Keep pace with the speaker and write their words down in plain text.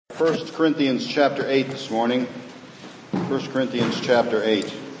1 Corinthians chapter 8 this morning. 1 Corinthians chapter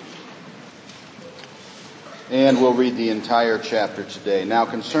 8. And we'll read the entire chapter today. Now,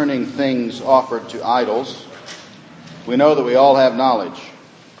 concerning things offered to idols, we know that we all have knowledge.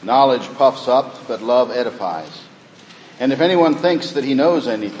 Knowledge puffs up, but love edifies. And if anyone thinks that he knows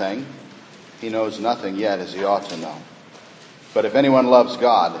anything, he knows nothing yet as he ought to know. But if anyone loves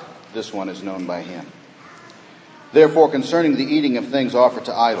God, this one is known by him. Therefore, concerning the eating of things offered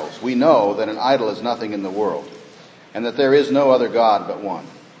to idols, we know that an idol is nothing in the world, and that there is no other God but one.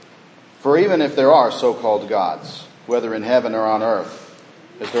 For even if there are so-called gods, whether in heaven or on earth,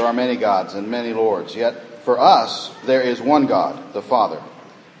 as there are many gods and many lords, yet for us there is one God, the Father,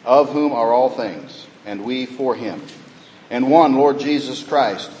 of whom are all things, and we for him, and one Lord Jesus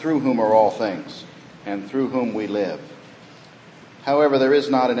Christ, through whom are all things, and through whom we live. However, there is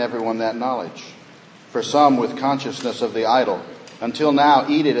not in everyone that knowledge. For some, with consciousness of the idol, until now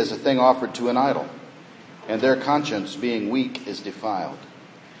eat it as a thing offered to an idol, and their conscience, being weak, is defiled.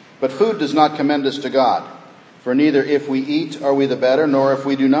 But food does not commend us to God, for neither if we eat are we the better, nor if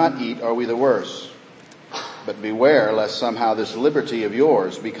we do not eat are we the worse. But beware lest somehow this liberty of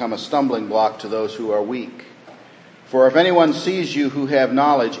yours become a stumbling block to those who are weak. For if anyone sees you who have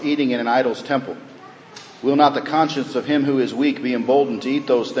knowledge eating in an idol's temple, will not the conscience of him who is weak be emboldened to eat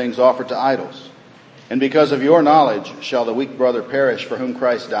those things offered to idols? And because of your knowledge shall the weak brother perish for whom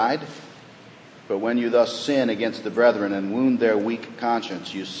Christ died? But when you thus sin against the brethren and wound their weak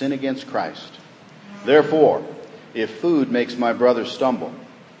conscience, you sin against Christ. Therefore, if food makes my brother stumble,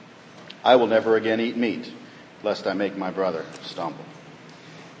 I will never again eat meat, lest I make my brother stumble.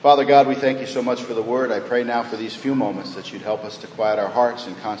 Father God, we thank you so much for the word. I pray now for these few moments that you'd help us to quiet our hearts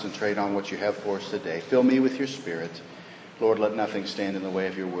and concentrate on what you have for us today. Fill me with your Spirit. Lord, let nothing stand in the way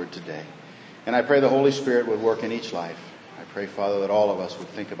of your word today. And I pray the Holy Spirit would work in each life. I pray, Father, that all of us would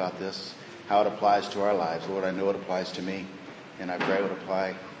think about this, how it applies to our lives. Lord, I know it applies to me, and I pray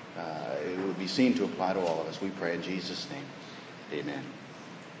it would be seen to apply to all of us. We pray in Jesus' name. Amen.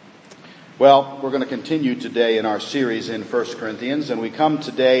 Well, we're going to continue today in our series in 1 Corinthians, and we come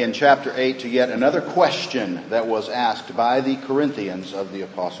today in chapter 8 to yet another question that was asked by the Corinthians of the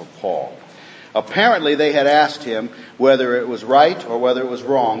Apostle Paul. Apparently, they had asked him whether it was right or whether it was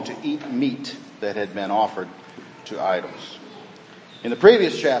wrong to eat meat that had been offered to idols. In the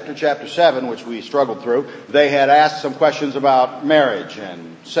previous chapter, chapter 7, which we struggled through, they had asked some questions about marriage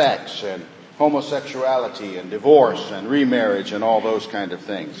and sex and homosexuality and divorce and remarriage and all those kind of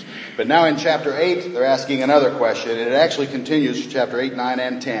things. But now in chapter 8, they're asking another question, and it actually continues chapter 8, 9,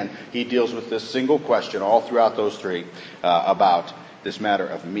 and 10. He deals with this single question all throughout those three about this matter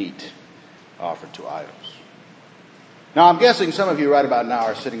of meat offered to idols. Now, I'm guessing some of you right about now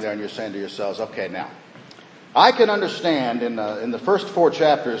are sitting there and you're saying to yourselves, okay, now, I can understand in the first 4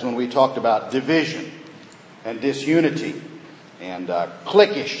 chapters when we talked about division and disunity and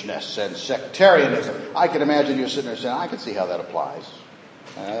cliquishness and sectarianism. I can imagine you're sitting there saying, I can see how that applies.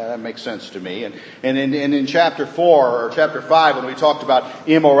 That makes sense to me. And in chapter 4 or chapter 5, when we talked about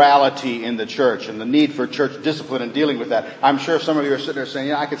immorality in the church and the need for church discipline and dealing with that, I'm sure some of you are sitting there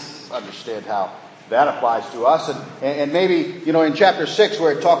saying, I can understand how that applies to us. And maybe, in chapter 6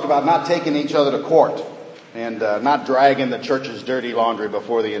 where it talked about not taking each other to court and not dragging the church's dirty laundry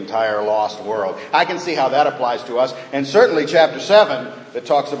before the entire lost world. I can see how that applies to us. And certainly chapter 7 that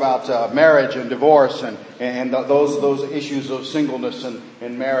talks about marriage and divorce and those issues of singleness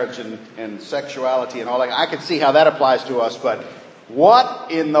and marriage and sexuality and all that. I can see how that applies to us. But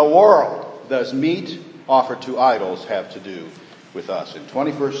what in the world does meat offered to idols have to do with us in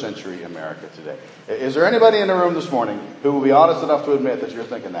 21st century America today? Is there anybody in the room this morning who will be honest enough to admit that you're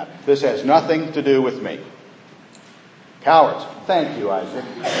thinking that? This has nothing to do with me. Cowards. Thank you, Isaac.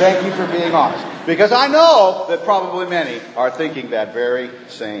 Thank you for being honest. Because I know that probably many are thinking that very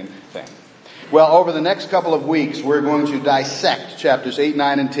same thing. Well, over the next couple of weeks, we're going to dissect chapters 8,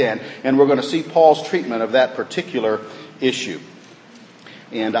 9, and 10, and we're going to see Paul's treatment of that particular issue.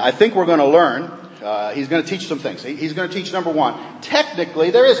 And I think we're going to learn, he's going to teach some things. He's going to teach, number 1,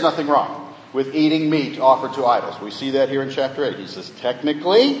 technically there is nothing wrong with eating meat offered to idols. We see that here in chapter 8. He says,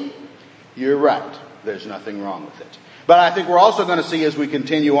 technically, you're right. There's nothing wrong with it. But I think we're also going to see as we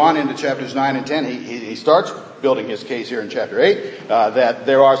continue on into chapters 9 and 10, he starts building his case here in chapter 8, that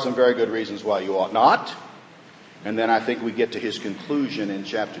there are some very good reasons why you ought not. And then I think we get to his conclusion in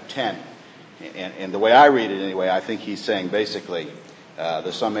chapter 10. And the way I read it anyway, I think he's saying basically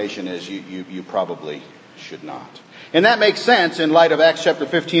the summation is you probably should not. And that makes sense in light of Acts chapter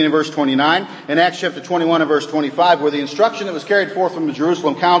 15 and verse 29 and Acts chapter 21 and verse 25, where the instruction that was carried forth from the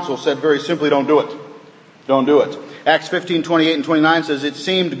Jerusalem council said very simply, don't do it. Don't do it. Acts 15:28 and 29 says, "It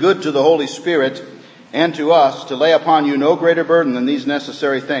seemed good to the Holy Spirit and to us to lay upon you no greater burden than these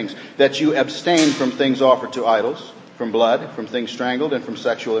necessary things, that you abstain from things offered to idols, from blood, from things strangled, and from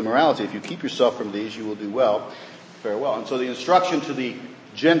sexual immorality. If you keep yourself from these, you will do well. Farewell." And so the instruction to the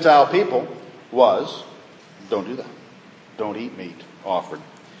Gentile people was, don't do that. Don't eat meat offered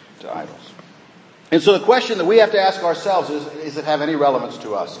to idols. And so the question that we have to ask ourselves is, does it have any relevance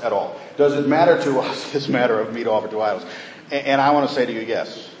to us at all? Does it matter to us, this matter of meat offered to idols? And I want to say to you,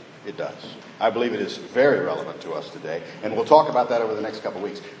 yes, it does. I believe it is very relevant to us today, and we'll talk about that over the next couple of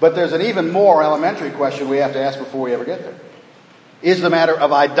weeks. But there's an even more elementary question we have to ask before we ever get there. Is the matter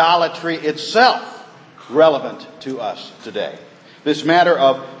of idolatry itself relevant to us today? This matter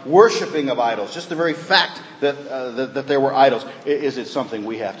of worshiping of idols, just the very fact that there were idols, is it something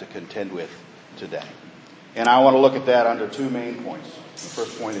we have to contend with today? And I want to look at that under two main points. The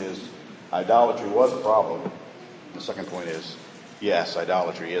first point is, idolatry was a problem. The second point is, yes,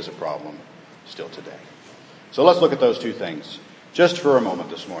 idolatry is a problem still today. So let's look at those two things just for a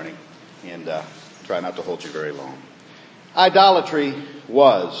moment this morning, and try not to hold you very long. Idolatry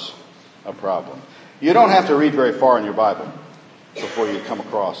was a problem. You don't have to read very far in your Bible before you come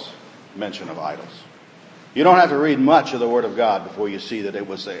across mention of idols. You don't have to read much of the Word of God before you see that it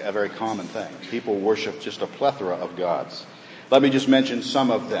was a very common thing. People worship just a plethora of gods. Let me just mention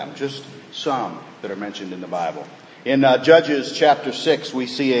some of them, just some that are mentioned in the Bible. In Judges chapter 6, we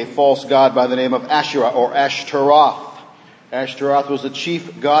see a false god by the name of Asherah or Ashtaroth. Ashtaroth was the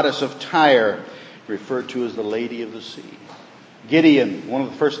chief goddess of Tyre, referred to as the Lady of the Sea. Gideon, one of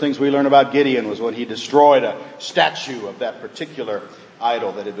the first things we learn about Gideon was when he destroyed a statue of that particular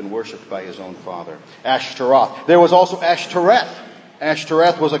idol that had been worshipped by his own father. Ashtaroth. There was also Ashtoreth.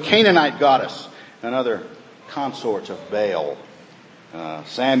 Ashtoreth was a Canaanite goddess, another consort of Baal.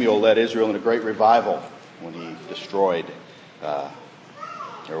 Samuel led Israel in a great revival when he destroyed,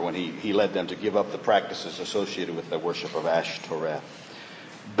 or when he led them to give up the practices associated with the worship of Ashtoreth.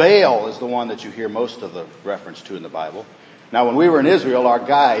 Baal is the one that you hear most of the reference to in the Bible. Now, when we were in Israel, our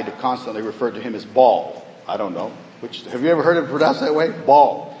guide constantly referred to him as Baal. I don't know. Have you ever heard him pronounced that way?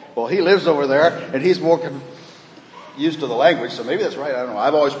 Baal. Well, he lives over there, and he's more used to the language, so maybe that's right. I don't know.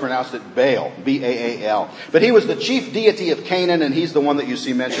 I've always pronounced it Baal, B-A-A-L. But he was the chief deity of Canaan, and he's the one that you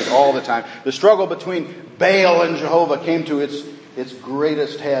see mentioned all the time. The struggle between Baal and Jehovah came to its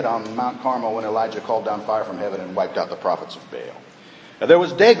greatest head on Mount Carmel when Elijah called down fire from heaven and wiped out the prophets of Baal. Now, there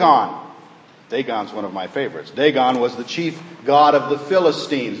was Dagon. Dagon's one of my favorites. Dagon was the chief god of the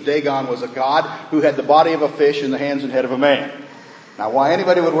Philistines. Dagon was a god who had the body of a fish and the hands and head of a man. Now, why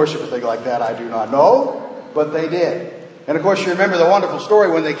anybody would worship a thing like that, I do not know, but they did. And of course, you remember the wonderful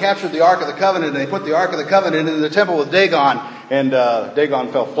story when they captured the Ark of the Covenant, and they put the Ark of the Covenant in the temple with Dagon, and Dagon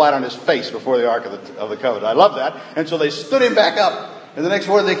fell flat on his face before the Ark of the Covenant. I love that. And so they stood him back up, and the next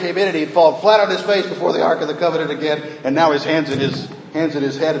morning they came in, and he'd fall flat on his face before the Ark of the Covenant again, and now his hands and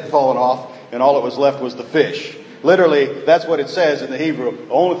his head had fallen off, and all that was left was the fish. Literally, that's what it says in the Hebrew.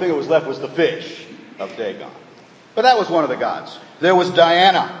 The only thing that was left was the fish of Dagon. But that was one of the gods. There was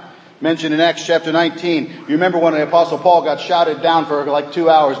Diana, mentioned in Acts chapter 19. You remember when the Apostle Paul got shouted down for like 2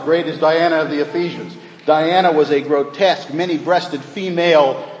 hours, "Great is Diana of the Ephesians." Diana was a grotesque, many-breasted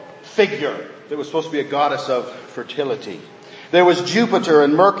female figure that was supposed to be a goddess of fertility. There was Jupiter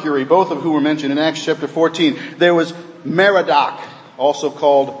and Mercury, both of whom were mentioned in Acts chapter 14. There was Merodach, also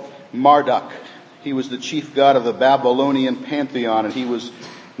called Marduk. He was the chief god of the Babylonian pantheon, and he was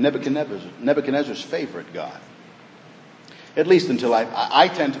Nebuchadnezzar's favorite god. At least until I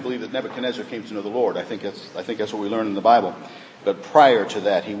tend to believe that Nebuchadnezzar came to know the Lord. I think that's what we learn in the Bible. But prior to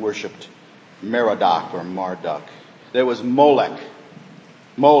that, he worshipped Merodach or Marduk. There was Molech,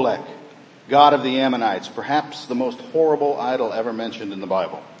 god of the Ammonites, perhaps the most horrible idol ever mentioned in the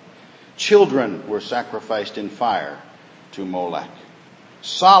Bible. Children were sacrificed in fire to Molech.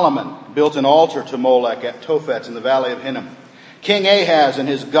 Solomon built an altar to Molech at Tophet in the valley of Hinnom. King Ahaz and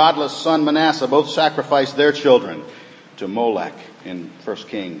his godless son Manasseh both sacrificed their children to Molech in 1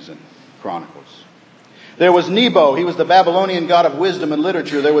 Kings and Chronicles. There was Nebo. He was the Babylonian god of wisdom and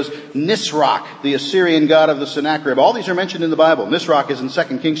literature. There was Nisroch, the Assyrian god of the Sennacherib. All these are mentioned in the Bible. Nisroch is in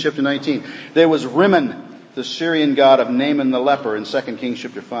 2 Kings chapter 19. There was Rimmon, the Syrian god of Naaman the leper in 2 Kings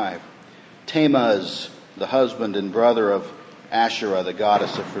chapter 5. Tammuz, the husband and brother of Asherah, the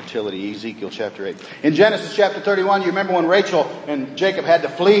goddess of fertility, Ezekiel chapter 8. In Genesis chapter 31, you remember when Rachel and Jacob had to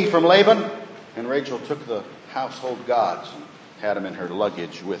flee from Laban? And Rachel took the household gods and had them in her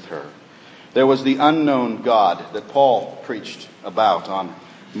luggage with her. There was the unknown God that Paul preached about on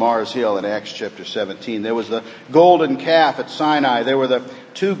Mars Hill in Acts chapter 17. There was the golden calf at Sinai. There were the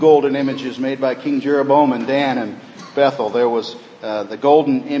 2 golden images made by King Jeroboam and Dan. And Bethel, there was the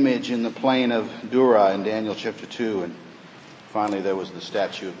golden image in the plain of Dura in Daniel chapter 2. And finally, there was the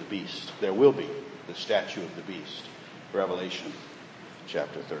statue of the beast. There will be the statue of the beast. Revelation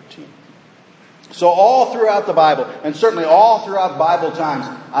chapter 13. So all throughout the Bible, and certainly all throughout Bible times,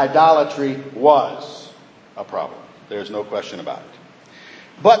 idolatry was a problem. There's no question about it.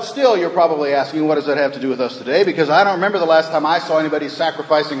 But still, you're probably asking, what does that have to do with us today? Because I don't remember the last time I saw anybody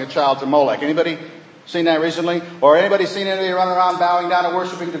sacrificing a child to Molech. Anybody seen that recently? Or anybody seen anybody running around bowing down and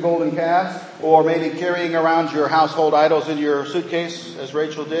worshiping the golden calves? Or maybe carrying around your household idols in your suitcase, as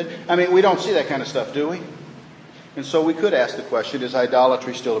Rachel did? I mean, we don't see that kind of stuff, do we? And so we could ask the question, is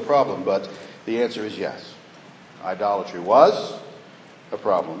idolatry still a problem? But the answer is yes. Idolatry was a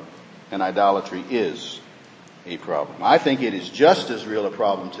problem, and idolatry is a problem. I think it is just as real a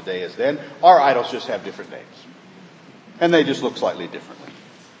problem today as then. Our idols just have different names. And they just look slightly differently.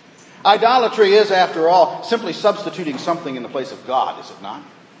 Idolatry is, after all, simply substituting something in the place of God, is it not?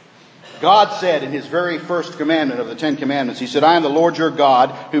 God said in His very first commandment of the Ten Commandments, He said, I am the Lord your God,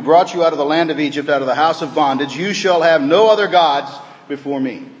 who brought you out of the land of Egypt, out of the house of bondage. You shall have no other gods before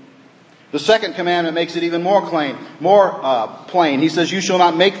me. The second commandment makes it even more plain. He says, you shall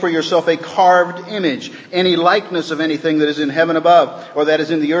not make for yourself a carved image, any likeness of anything that is in heaven above, or that is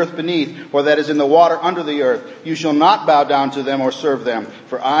in the earth beneath, or that is in the water under the earth. You shall not bow down to them or serve them.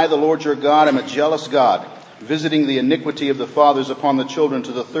 For I, the Lord your God, am a jealous God, visiting the iniquity of the fathers upon the children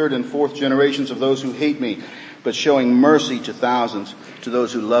to the third and fourth generations of those who hate me, but showing mercy to thousands, to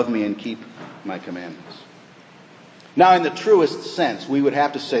those who love me and keep my commandments. Now, in the truest sense, we would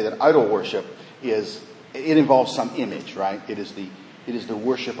have to say that idol worship involves some image, right? It is the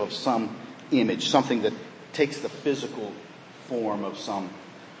worship of some image, something that takes the physical form of some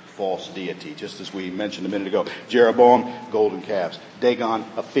false deity, just as we mentioned a minute ago. Jeroboam, golden calves. Dagon,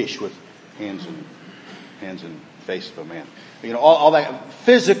 a fish with hands and face of a man. You know, all that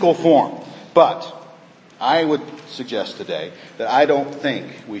physical form. But I would suggest today that I don't think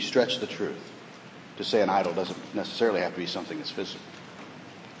we stretch the truth to say an idol doesn't necessarily have to be something that's physical.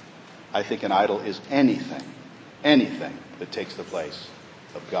 I think an idol is anything that takes the place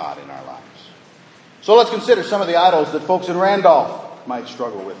of God in our lives. So let's consider some of the idols that folks in Randolph might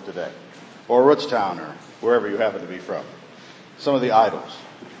struggle with today, or Rootstown, or wherever you happen to be from. Some of the idols.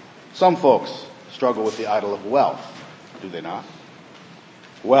 Some folks struggle with the idol of wealth, do they not?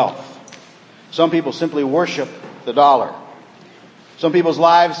 Wealth. Some people simply worship the dollar. Some people's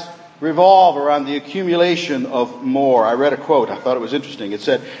lives revolve around the accumulation of more. I read a quote. I thought it was interesting. It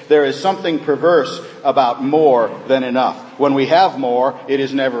said, there is something perverse about more than enough. When we have more, it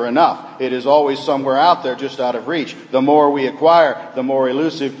is never enough. It is always somewhere out there, just out of reach. The more we acquire, the more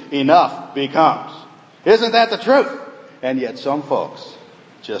elusive enough becomes. Isn't that the truth? And yet some folks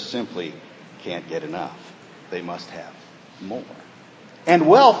just simply can't get enough. They must have more. And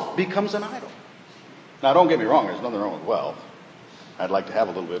wealth becomes an idol. Now, don't get me wrong. There's nothing wrong with wealth. I'd like to have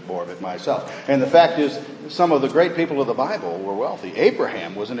a little bit more of it myself. And the fact is, some of the great people of the Bible were wealthy.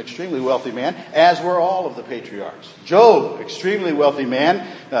 Abraham was an extremely wealthy man, as were all of the patriarchs. Job, extremely wealthy man.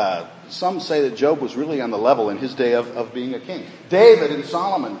 Some say that Job was really on the level in his day of being a king. David and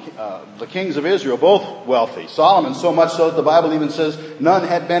Solomon, the kings of Israel, both wealthy. Solomon, so much so that the Bible even says none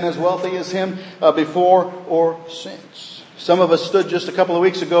had been as wealthy as him before or since. Some of us stood just a couple of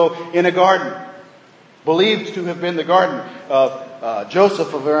weeks ago in a garden, believed to have been the garden of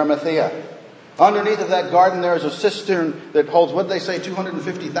Joseph of Arimathea. Underneath of that garden there is a cistern that holds, what did they say,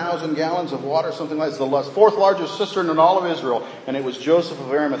 250,000 gallons of water, something like that. It's the fourth largest cistern in all of Israel. And it was Joseph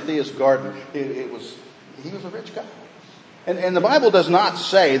of Arimathea's garden. He was a rich guy. And the Bible does not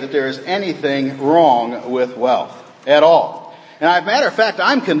say that there is anything wrong with wealth at all. And as a matter of fact,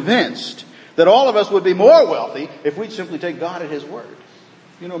 I'm convinced that all of us would be more wealthy if we'd simply take God at His word.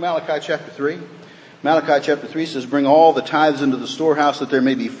 You know Malachi chapter 3? Malachi chapter 3 says, bring all the tithes into the storehouse that there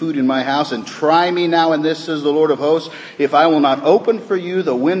may be food in my house, and try me now in this, says the Lord of hosts, if I will not open for you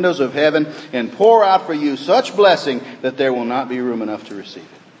the windows of heaven and pour out for you such blessing that there will not be room enough to receive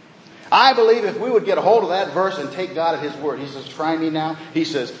it. I believe if we would get a hold of that verse and take God at His word. He says, try me now. He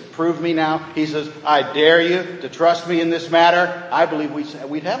says, prove me now. He says, I dare you to trust me in this matter. I believe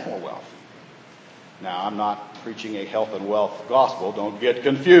we'd have more wealth. Now, I'm not preaching a health and wealth gospel. Don't get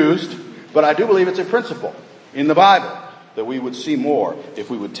confused. But I do believe it's a principle in the Bible that we would see more if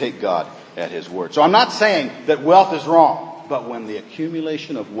we would take God at His word. So I'm not saying that wealth is wrong, but when the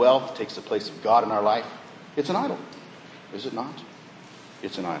accumulation of wealth takes the place of God in our life, it's an idol. Is it not?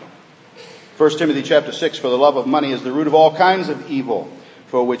 It's an idol. 1 Timothy chapter 6, for the love of money is the root of all kinds of evil,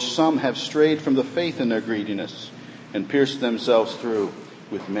 for which some have strayed from the faith in their greediness and pierced themselves through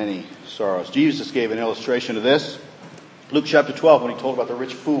with many sorrows. Jesus gave an illustration of this. Luke chapter 12, when he told about the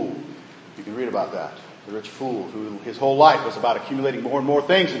rich fool, you can read about that. The rich fool who his whole life was about accumulating more and more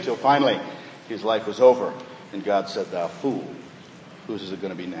things until finally his life was over. And God said, thou fool, whose is it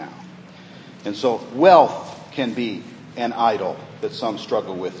going to be now? And so wealth can be an idol that some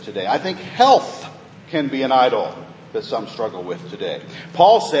struggle with today. I think health can be an idol that some struggle with today.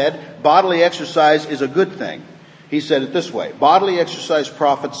 Paul said bodily exercise is a good thing. He said it this way: bodily exercise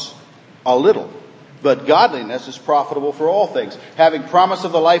profits a little, but godliness is profitable for all things, having promise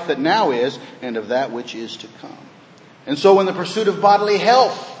of the life that now is and of that which is to come. And so when the pursuit of bodily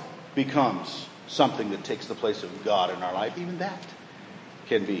health becomes something that takes the place of God in our life, even that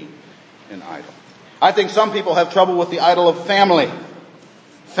can be an idol. I think some people have trouble with the idol of family.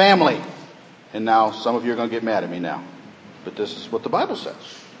 Family. And now some of you are going to get mad at me now. But this is what the Bible says.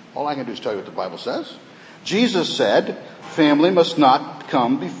 All I can do is tell you what the Bible says. Jesus said, family must not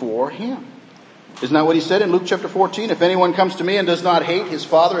come before him. Isn't that what he said in Luke chapter 14? If anyone comes to me and does not hate his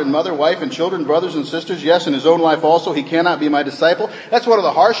father and mother, wife and children, brothers and sisters, yes, and his own life also, he cannot be my disciple. That's one of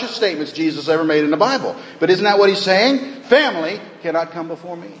the harshest statements Jesus ever made in the Bible. But isn't that what he's saying? Family cannot come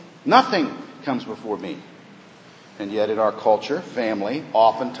before me. Nothing comes before me. And yet in our culture, family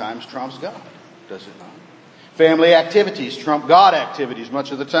oftentimes trumps God. Does it not? Family activities trump God activities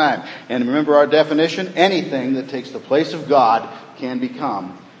much of the time. And remember our definition: anything that takes the place of God can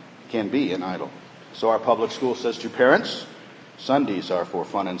be an idol. So our public school says to parents, Sundays are for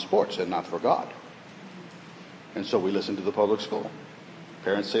fun and sports and not for God. And so we listen to the public school.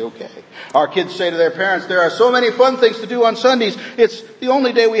 Parents say, okay. Our kids say to their parents, there are so many fun things to do on Sundays. It's the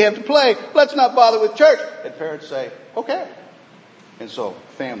only day we have to play. Let's not bother with church. And parents say, okay. And so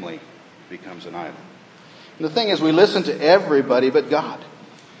family becomes an idol. And the thing is, we listen to everybody but God.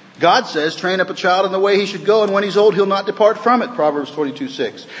 God says, train up a child in the way he should go, and when he's old, he'll not depart from it. Proverbs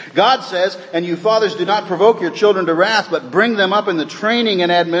 22:6. God says, and you fathers do not provoke your children to wrath, but bring them up in the training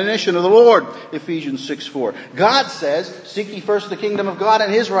and admonition of the Lord. Ephesians 6:4. God says, seek ye first the kingdom of God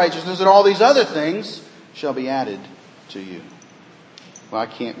and his righteousness, and all these other things shall be added to you. Why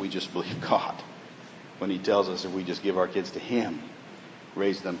can't we just believe God when he tells us if we just give our kids to him,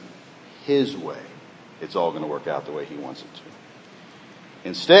 raise them his way, it's all going to work out the way he wants it to?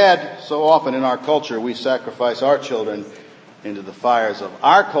 Instead, so often in our culture, we sacrifice our children into the fires of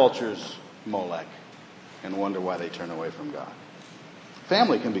our culture's Molech and wonder why they turn away from God.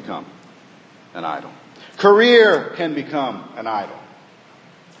 Family can become an idol. Career can become an idol.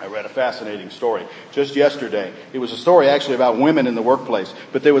 I read a fascinating story just yesterday. It was a story actually about women in the workplace.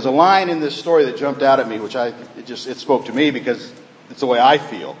 But there was a line in this story that jumped out at me, which it spoke to me because it's the way I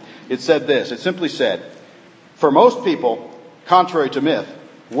feel. It said this. It simply said, for most people, contrary to myth,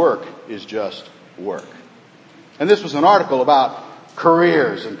 work is just work. And this was an article about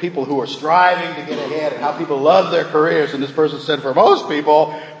careers and people who are striving to get ahead and how people love their careers. And this person said, for most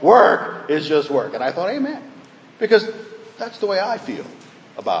people, work is just work. And I thought, amen. Because that's the way I feel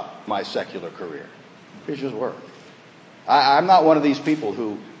about my secular career. It's just work. I'm not one of these people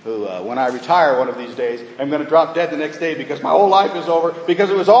who when I retire one of these days, I'm going to drop dead the next day because my whole life is over,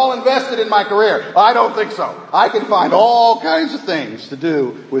 because it was all invested in my career. I don't think so. I can find all kinds of things to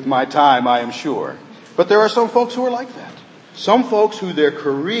do with my time, I am sure. But there are some folks who are like that. Some folks who their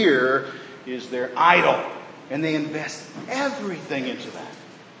career is their idol, and they invest everything into that.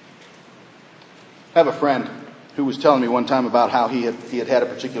 I have a friend who was telling me one time about how he had a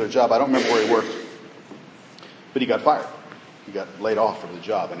particular job. I don't remember where he worked, but he got fired. He got laid off from the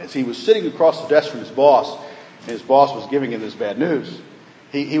job. And as he was sitting across the desk from his boss, and his boss was giving him this bad news,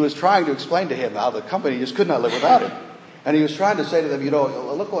 he was trying to explain to him how the company just could not live without him. And he was trying to say to them,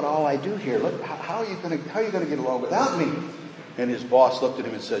 look what all I do here. Look, how are you going to get along without me? And his boss looked at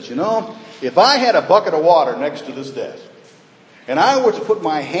him and says, if I had a bucket of water next to this desk, and I were to put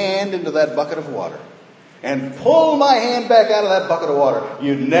my hand into that bucket of water, and pull my hand back out of that bucket of water,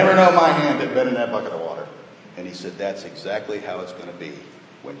 you'd never know my hand had been in that bucket of water. And he said, that's exactly how it's going to be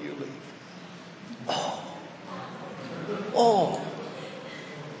when you leave. Oh.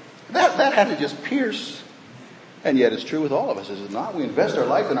 That had to just pierce. And yet it's true with all of us, is it not? We invest our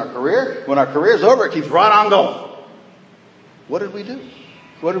life in our career. When our career's over, it keeps right on going. What did we do?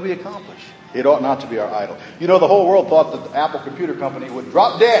 What did we accomplish? It ought not to be our idol. The whole world thought that the Apple Computer Company would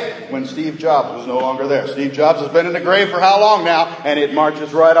drop dead when Steve Jobs was no longer there. Steve Jobs has been in the grave for how long now? And it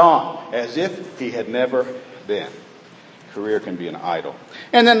marches right on, as if he had never been. Career can be an idol.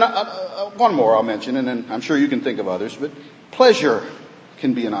 And then one more I'll mention, and then I'm sure you can think of others, but pleasure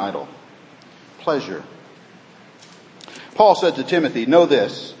can be an idol. Pleasure. Paul said to Timothy, know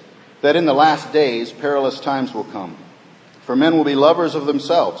this, that in the last days perilous times will come. For men will be lovers of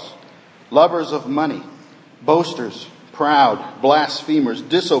themselves, lovers of money, boasters, proud, blasphemers,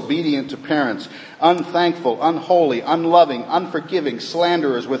 disobedient to parents, unthankful, unholy, unloving, unforgiving,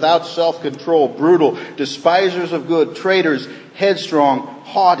 slanderers, without self-control, brutal, despisers of good, traitors, headstrong,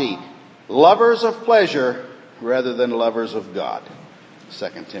 haughty, lovers of pleasure rather than lovers of God. 2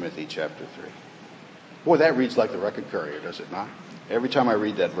 Timothy chapter 3. Boy, that reads like the Record Courier, does it not? Every time I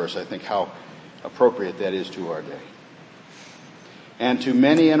read that verse, I think how appropriate that is to our day. And to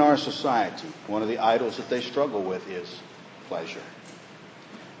many in our society, one of the idols that they struggle with is pleasure.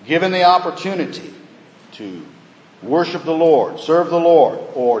 Given the opportunity to worship the Lord, serve the Lord,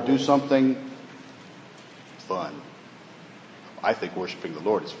 or do something fun. I think worshiping the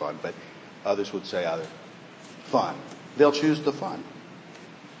Lord is fun, but others would say either fun. They'll choose the fun.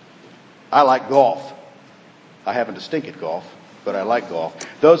 I like golf. I happen to stink at golf, but I like golf.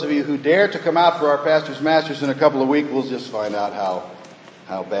 Those of you who dare to come out for our Pastor's Masters in a couple of weeks will just find out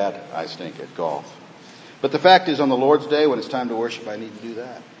how bad I stink at golf. But the fact is, on the Lord's Day, when it's time to worship, I need to do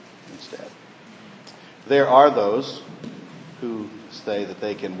that instead. There are those who say that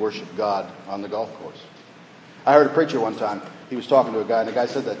they can worship God on the golf course. I heard a preacher one time, he was talking to a guy, and the guy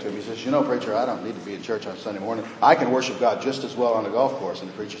said that to him. He says, "You know, preacher, I don't need to be in church on Sunday morning. I can worship God just as well on the golf course." And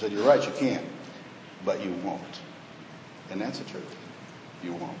the preacher said, "You're right, you can, but you won't." And that's the truth.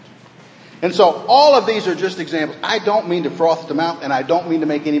 You won't. And so all of these are just examples. I don't mean to froth them out, and I don't mean to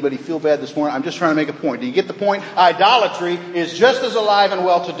make anybody feel bad this morning. I'm just trying to make a point. Do you get the point? Idolatry is just as alive and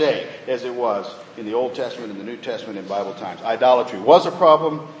well today as it was in the Old Testament and the New Testament in Bible times. Idolatry was a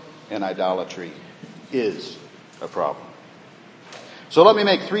problem, and idolatry is a problem. So let me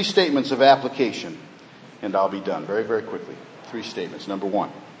make 3 statements of application, and I'll be done very, very quickly. 3 statements. Number 1,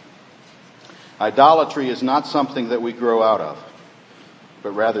 idolatry is not something that we grow out of,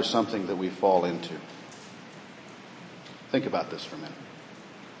 but rather something that we fall into. Think about this for a minute.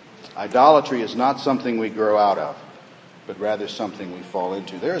 Idolatry is not something we grow out of, but rather something we fall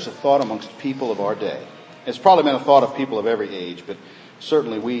into. There is a thought amongst people of our day. It's probably been a thought of people of every age, but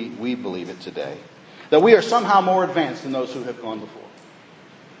certainly we believe it today, that we are somehow more advanced than those who have gone before.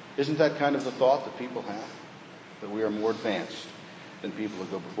 Isn't that kind of the thought that people have? That we are more advanced than people who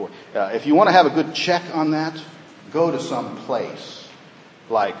go before. If you want to have a good check on that, go to some place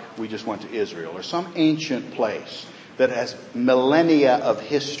like we just went to Israel, or some ancient place that has millennia of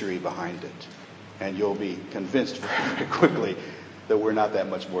history behind it. And you'll be convinced very, very quickly that we're not that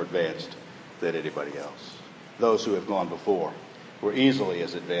much more advanced than anybody else. Those who have gone before were easily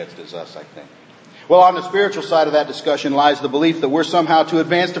as advanced as us, I think. Well, on the spiritual side of that discussion lies the belief that we're somehow too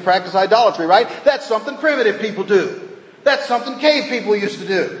advanced to practice idolatry, right? That's something primitive people do. That's something cave people used to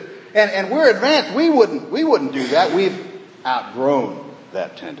do. And we're advanced. We wouldn't do that. We've outgrown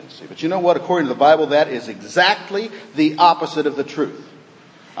that tendency. But you know what? According to the Bible, that is exactly the opposite of the truth.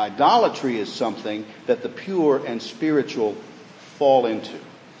 Idolatry is something that the pure and spiritual fall into.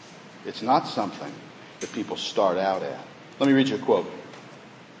 It's not something that people start out at. Let me read you a quote.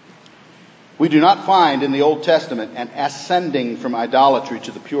 "We do not find in the Old Testament an ascending from idolatry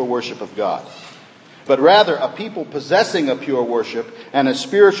to the pure worship of God, but rather a people possessing a pure worship and a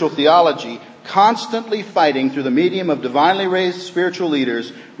spiritual theology, constantly fighting through the medium of divinely raised spiritual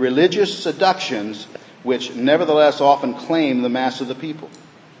leaders, religious seductions, which nevertheless often claim the mass of the people."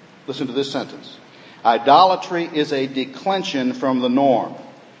 Listen to this sentence. "Idolatry is a declension from the norm,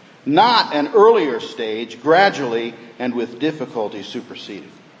 not an earlier stage, gradually and with difficulty superseded."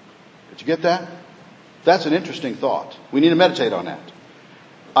 Did you get that? That's an interesting thought. We need to meditate on that.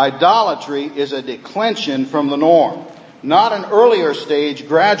 Idolatry is a declension from the norm, not an earlier stage,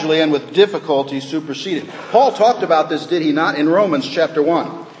 gradually and with difficulty superseded. Paul talked about this, did he not, in Romans chapter 1.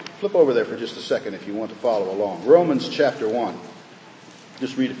 Flip over there for just a second if you want to follow along. Romans chapter 1.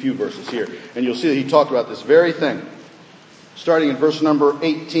 Just read a few verses here, and you'll see that he talked about this very thing. Starting in verse number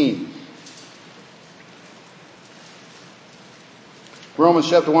 18. Romans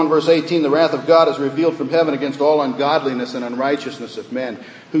chapter 1 verse 18, "The wrath of God is revealed from heaven against all ungodliness and unrighteousness of men,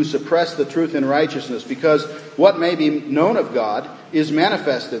 who suppress the truth in righteousness, because what may be known of God is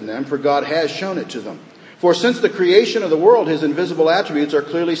manifest in them, for God has shown it to them. For since the creation of the world, his invisible attributes are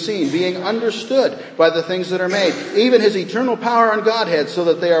clearly seen, being understood by the things that are made, even his eternal power and Godhead, so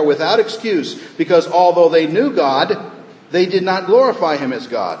that they are without excuse, because although they knew God, they did not glorify him as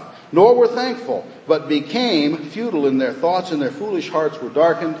God, nor were thankful, but became futile in their thoughts, and their foolish hearts were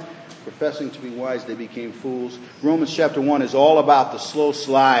darkened. Professing to be wise, they became fools." Romans chapter 1 is all about the slow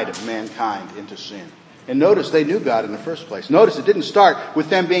slide of mankind into sin. And notice they knew God in the first place. Notice it didn't start with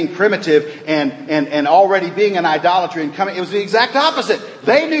them being primitive and already being in idolatry and coming. It was the exact opposite.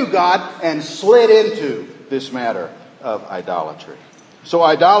 They knew God and slid into this matter of idolatry. So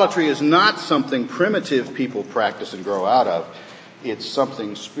idolatry is not something primitive people practice and grow out of. It's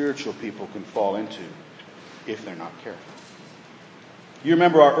something spiritual people can fall into if they're not careful. You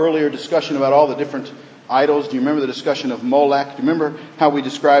remember our earlier discussion about all the different idols? Do you remember the discussion of Molech? Do you remember how we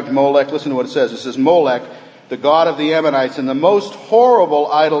described Molech? Listen to what it says. It says, Molech, the god of the Ammonites, and the most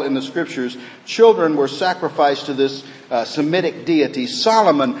horrible idol in the scriptures. Children were sacrificed to this Semitic deity.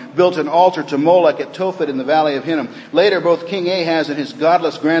 Solomon built an altar to Molech at Tophet in the valley of Hinnom. Later, both King Ahaz and his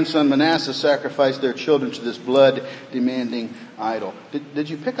godless grandson Manasseh sacrificed their children to this blood-demanding idol. Did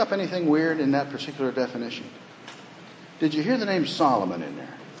you pick up anything weird in that particular definition? Did you hear the name Solomon in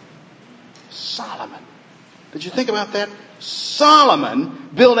there? Solomon. Did you think about that? Solomon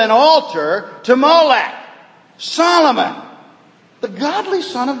built an altar to Molech. Solomon, the godly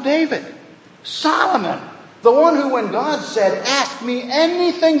son of David. Solomon, the one who, when God said, ask me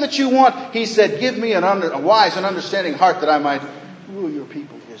anything that you want, he said, give me a wise and understanding heart that I might rule your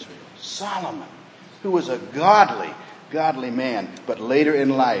people Israel. Solomon, who was a godly man, but later in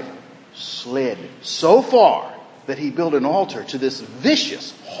life slid so far that he built an altar to this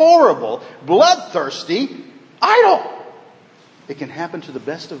vicious, horrible, bloodthirsty idol. It can happen to the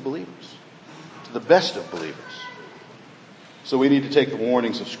best of believers. To the best of believers. So we need to take the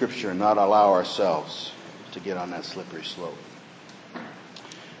warnings of Scripture and not allow ourselves to get on that slippery slope.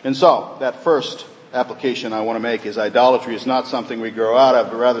 And so, that first application I want to make is idolatry is not something we grow out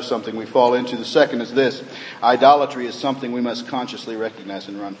of, but rather something we fall into. The second is this. Idolatry is something we must consciously recognize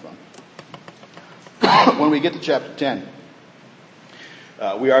and run from. When we get to chapter 10,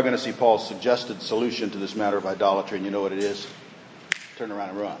 we are going to see Paul's suggested solution to this matter of idolatry, and you know what it is? Turn around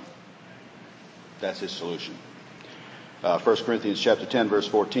and run. That's his solution. 1 Corinthians chapter 10, verse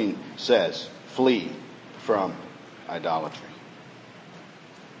 14 says, flee from idolatry.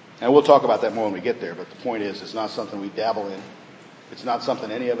 And we'll talk about that more when we get there, but the point is, it's not something we dabble in. It's not something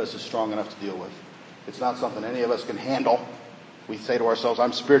any of us is strong enough to deal with. It's not something any of us can handle. We say to ourselves,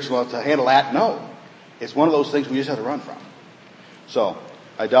 I'm spiritual enough to handle that. No. It's one of those things we just have to run from. So,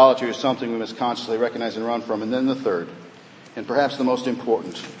 idolatry is something we must consciously recognize and run from. And then the third, and perhaps the most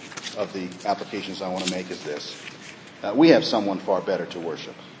important of the applications I want to make is this. We have someone far better to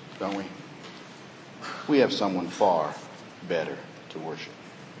worship, don't we? We have someone far better to worship.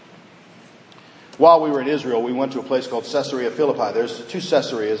 While we were in Israel, we went to a place called Caesarea Philippi. There's two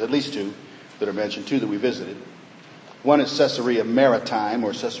Caesareas, at least two, that are mentioned, two that we visited. One is Caesarea Maritime,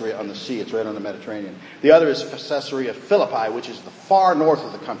 or Caesarea on the sea. It's right on the Mediterranean. The other is Caesarea Philippi, which is the far north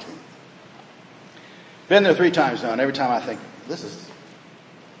of the country. Been there 3 times now, and every time I think, this is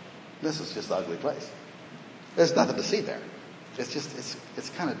just an ugly place. There's nothing to see there. It's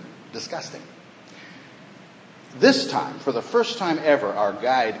kind of disgusting. This time, for the first time ever, our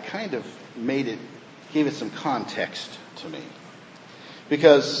guide kind of gave it some context to me.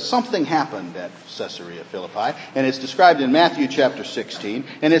 Because something happened at Caesarea Philippi, and it's described in Matthew chapter 16,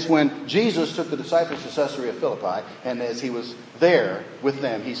 and it's when Jesus took the disciples to Caesarea Philippi, and as he was there with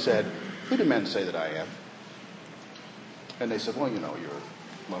them, he said, who do men say that I am? And they said, well, you're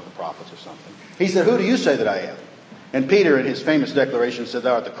one of the prophets or something. He said, who do you say that I am? And Peter, in his famous declaration, said,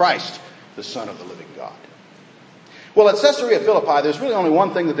 thou art the Christ, the Son of the living God. Well, at Caesarea Philippi, there's really only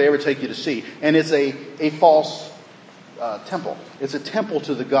one thing that they ever take you to see, and it's a false temple. It's a temple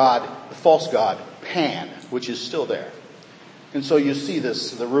to the false god, Pan, which is still there. And so you see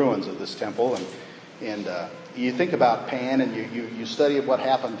the ruins of this temple, and you think about Pan, and you study what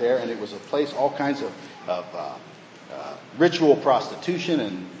happened there, and it was a place, all kinds of ritual prostitution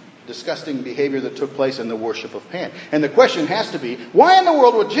and disgusting behavior that took place in the worship of Pan. And the question has to be, why in the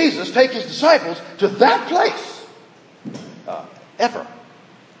world would Jesus take his disciples to that place? Ever.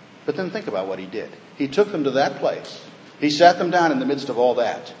 But then think about what he did. He took them to that place. He sat them down in the midst of all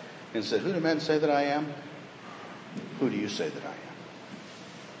that and said, who do men say that I am? Who do you say that I am?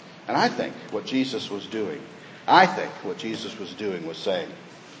 And I think what Jesus was doing was saying,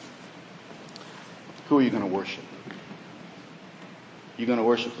 who are you going to worship? Are you going to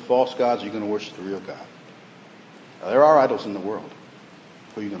worship the false gods, or are you going to worship the real God? Now, there are idols in the world.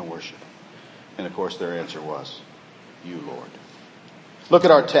 Who are you going to worship? And of course their answer was, you, Lord. Look at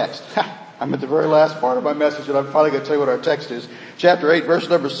our text. I'm at the very last part of my message, and I'm finally going to tell you what our text is. Chapter 8, verse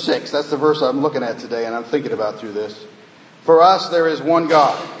number 6. That's the verse I'm looking at today, and I'm thinking about through this. For us there is one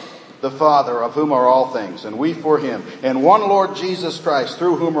God, the Father, of whom are all things, and we for him, and one Lord Jesus Christ,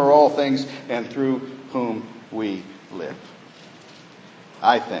 through whom are all things, and through whom we live.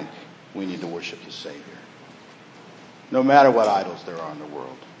 I think we need to worship the Savior. No matter what idols there are in the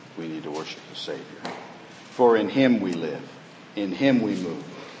world, we need to worship the Savior. For in him we live, in him we move,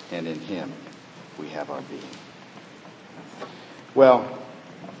 and in him we have our being. Well,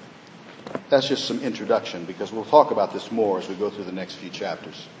 that's just some introduction, because we'll talk about this more as we go through the next few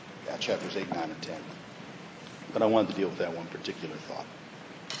chapters. Chapters 8, 9, and 10. But I wanted to deal with that one particular thought.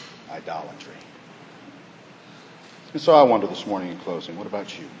 Idolatry. And so I wonder this morning in closing, what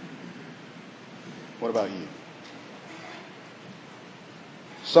about you? What about you?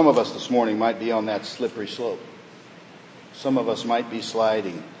 Some of us this morning might be on that slippery slope. Some of us might be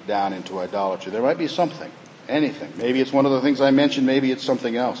sliding down into idolatry. There might be something, anything. Maybe it's one of the things I mentioned. Maybe it's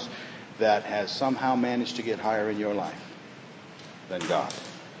something else that has somehow managed to get higher in your life than God.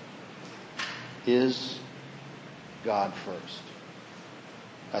 Is God first?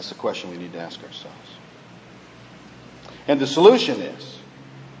 That's the question we need to ask ourselves. And the solution is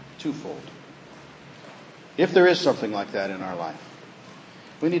twofold. If there is something like that in our life,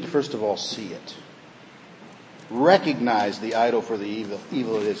 we need to first of all see it. Recognize the idol for the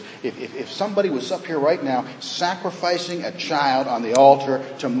evil it is. If somebody was up here right now sacrificing a child on the altar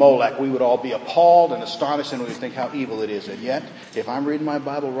to Molech, we would all be appalled and astonished, and we would think how evil it is. And yet, if I'm reading my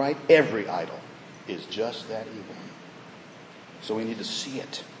Bible right, every idol is just that evil. So we need to see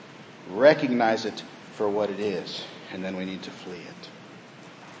it, recognize it for what it is, and then we need to flee it.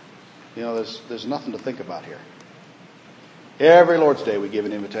 You know, there's nothing to think about here. Every Lord's Day we give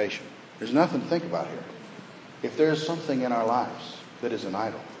an invitation. There's nothing to think about here. If there's something in our lives that is an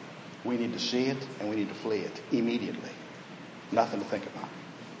idol, we need to see it and we need to flee it immediately. Nothing to think about.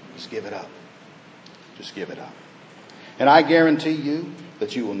 Just give it up. Just give it up. And I guarantee you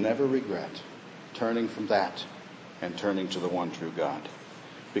that you will never regret turning from that and turning to the one true God.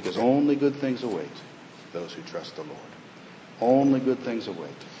 Because only good things await those who trust the Lord. Only good things await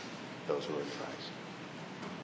those who are in Christ.